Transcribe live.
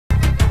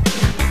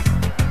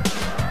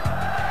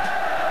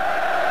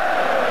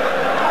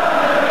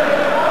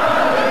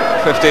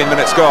15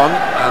 minutes gone,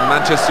 and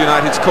Manchester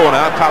United's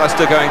corner.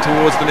 Pallister going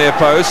towards the near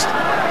post.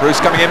 Bruce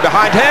coming in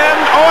behind him.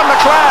 Oh, and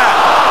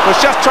Leclerc was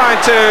just trying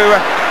to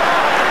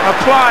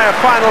apply a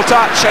final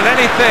touch, and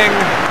anything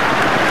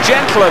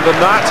gentler than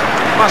that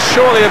must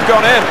surely have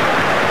gone in.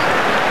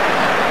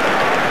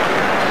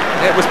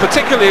 It was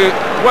particularly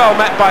well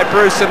met by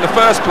Bruce in the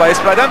first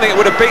place, but I don't think it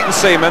would have beaten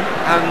Seaman.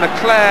 And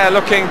Leclerc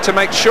looking to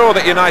make sure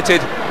that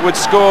United would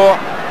score,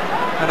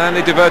 and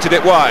only diverted it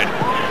wide.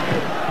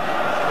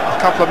 A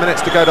couple of minutes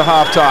to go to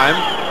half-time.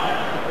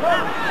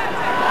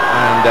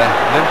 And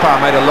Limpar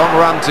made a long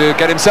run to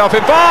get himself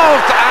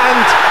involved,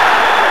 and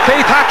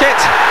Keith Hackett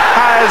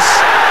has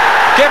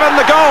given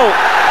the goal.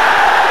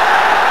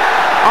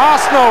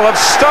 Arsenal have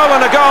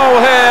stolen a goal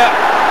here,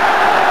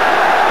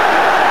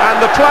 and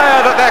the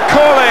player that they're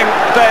calling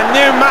their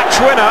new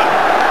match winner,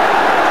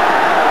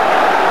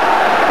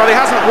 well, he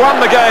hasn't won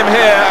the game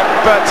here,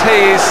 but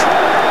he's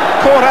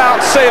caught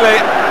out Seeley,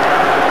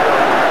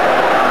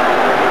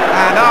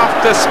 and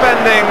after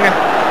spending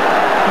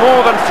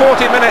more than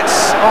 40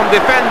 minutes on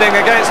defending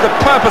against the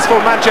purposeful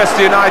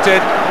Manchester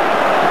United,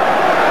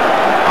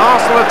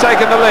 Arsenal have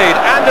taken the lead.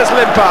 Anders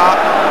Limpar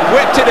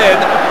whipped it in,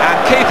 and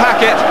Keith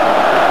Hackett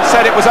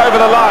said it was over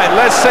the line.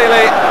 Les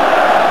Seeley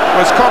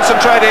was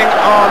concentrating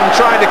on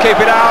trying to keep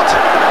it out,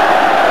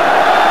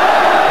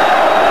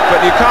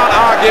 but you can't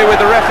argue with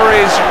the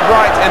referee's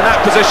right in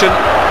that position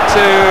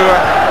to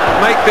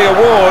make the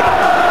award